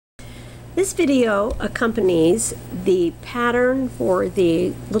This video accompanies the pattern for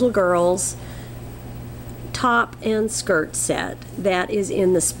the little girl's top and skirt set that is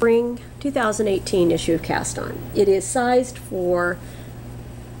in the spring 2018 issue of Cast On. It is sized for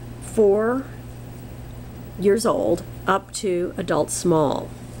 4 years old up to adult small.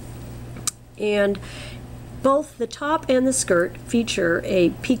 And both the top and the skirt feature a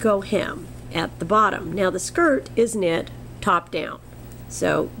picot hem at the bottom. Now the skirt is knit top down.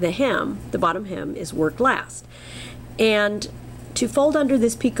 So the hem, the bottom hem, is worked last. And to fold under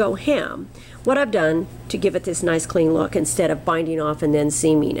this picot hem, what I've done to give it this nice clean look instead of binding off and then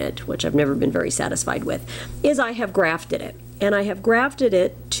seaming it, which I've never been very satisfied with, is I have grafted it. And I have grafted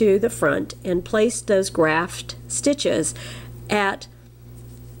it to the front and placed those graft stitches at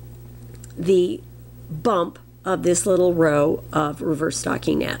the bump of this little row of reverse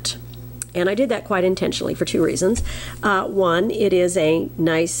stockinette. And I did that quite intentionally for 2 reasons. One, it is a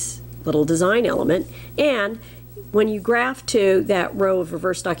nice little design element, and when you graft to that row of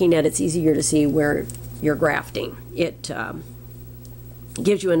reverse stockinette, it's easier to see where you're grafting. It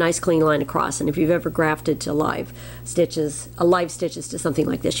gives you a nice clean line across, and if you've ever grafted to live stitches to something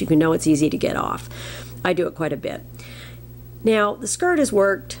like this, you can know it's easy to get off. I do it quite a bit. Now, the skirt is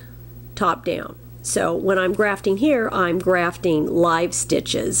worked top down, so when I'm grafting here, I'm grafting live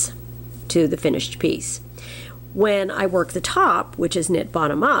stitches to the finished piece. When I work the top, which is knit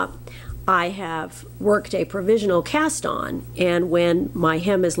bottom up, I have worked a provisional cast on, and when my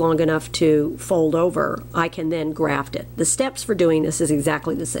hem is long enough to fold over, I can then graft it. The steps for doing this is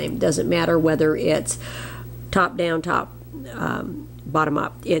exactly the same. Doesn't matter whether it's top down, bottom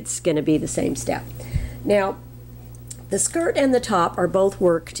up. It's going to be the same step. Now, the skirt and the top are both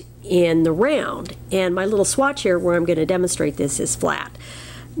worked in the round, and my little swatch here where I'm going to demonstrate this is flat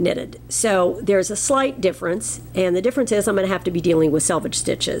knitted. So there's a slight difference, and the difference is I'm going to have to be dealing with selvage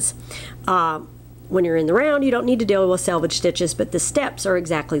stitches. When you're in the round, you don't need to deal with selvage stitches, but the steps are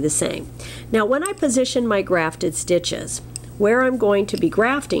exactly the same. Now, when I position my grafted stitches, where I'm going to be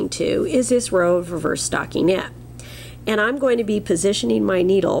grafting to is this row of reverse stockinette. And I'm going to be positioning my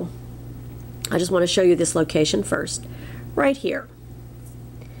needle, I just want to show you this location first, right here.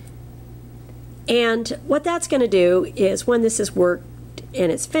 And what that's going to do is when this is worked and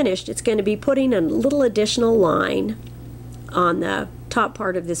it's finished, it's going to be putting a little additional line on the top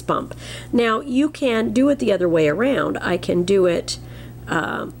part of this bump. Now, you can do it the other way around. I can do it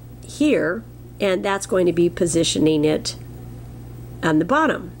here, and that's going to be positioning it on the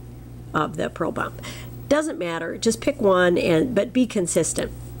bottom of the purl bump. Doesn't matter, just pick one, but be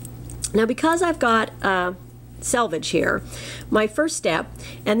consistent. Now, because I've got selvage here, my first step,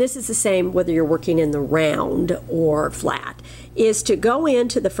 and this is the same whether you're working in the round or flat, is to go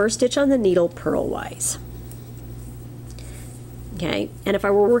into the first stitch on the needle purlwise. Okay, and if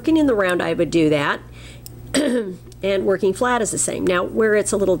I were working in the round, I would do that, and working flat is the same. Now, where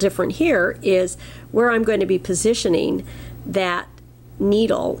it's a little different here is where I'm going to be positioning that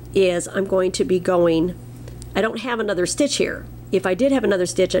needle is I'm going to be going, I don't have another stitch here. If I did have another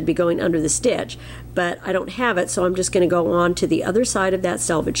stitch, I'd be going under the stitch, but I don't have it, so I'm just going to go on to the other side of that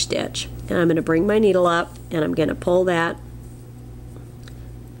selvage stitch. And I'm going to bring my needle up, and I'm going to pull that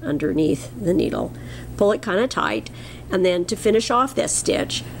underneath the needle. Pull it kind of tight, and then to finish off this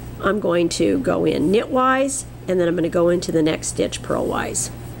stitch, I'm going to go in knitwise, and then I'm going to go into the next stitch purlwise.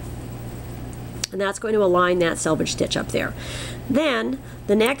 And that's going to align that selvage stitch up there. Then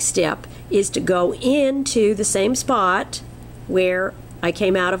the next step is to go into the same spot where I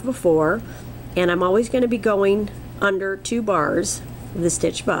came out of before, and I'm always going to be going under 2 bars of the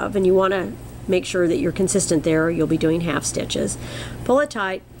stitch above, and you want to make sure that you're consistent there, or you'll be doing half stitches. Pull it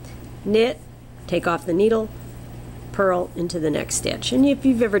tight, knit, take off the needle, purl into the next stitch. And if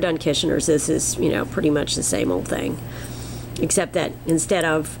you've ever done Kitchener's, this is, you know, pretty much the same old thing, except that instead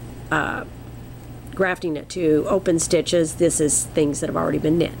of grafting it to open stitches, this is things that have already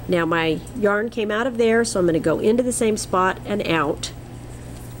been knit. Now my yarn came out of there, so I'm going to go into the same spot and out.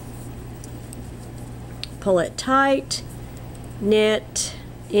 Pull it tight, knit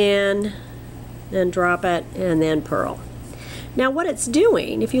in, then drop it, and then purl. Now what it's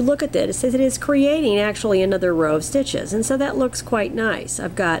doing, if you look at this, is it is creating actually another row of stitches, and so that looks quite nice.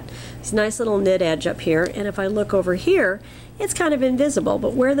 I've got this nice little knit edge up here, and if I look over here, it's kind of invisible,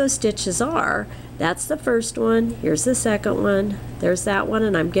 but where those stitches are, that's the first one, here's the second one, there's that one,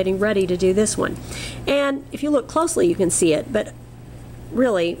 and I'm getting ready to do this one. And if you look closely, you can see it, but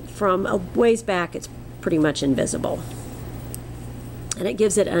really from a ways back, it's pretty much invisible. And it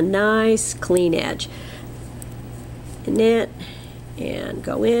gives it a nice clean edge. Knit and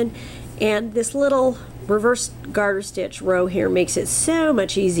go in, And this little reverse garter stitch row here makes it so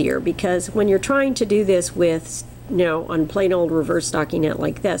much easier, because when you're trying to do this with, you know, on plain old reverse stockinette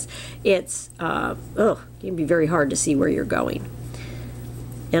like this, it's it can be very hard to see where you're going.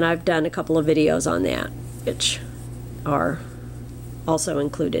 And I've done a couple of videos on that, which are also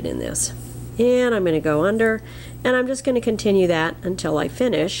included in this. And I'm going to go under, and I'm just going to continue that until I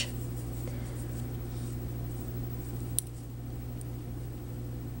finish.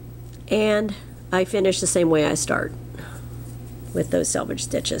 And I finish the same way I start, with those selvage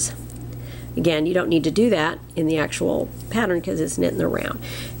stitches. Again, you don't need to do that in the actual pattern because it's knit in the round.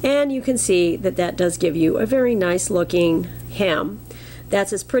 And you can see that that does give you a very nice looking hem.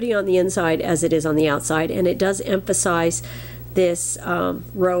 That's as pretty on the inside as it is on the outside, and it does emphasize this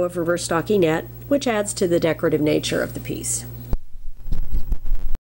row of reverse stockinette, which adds to the decorative nature of the piece.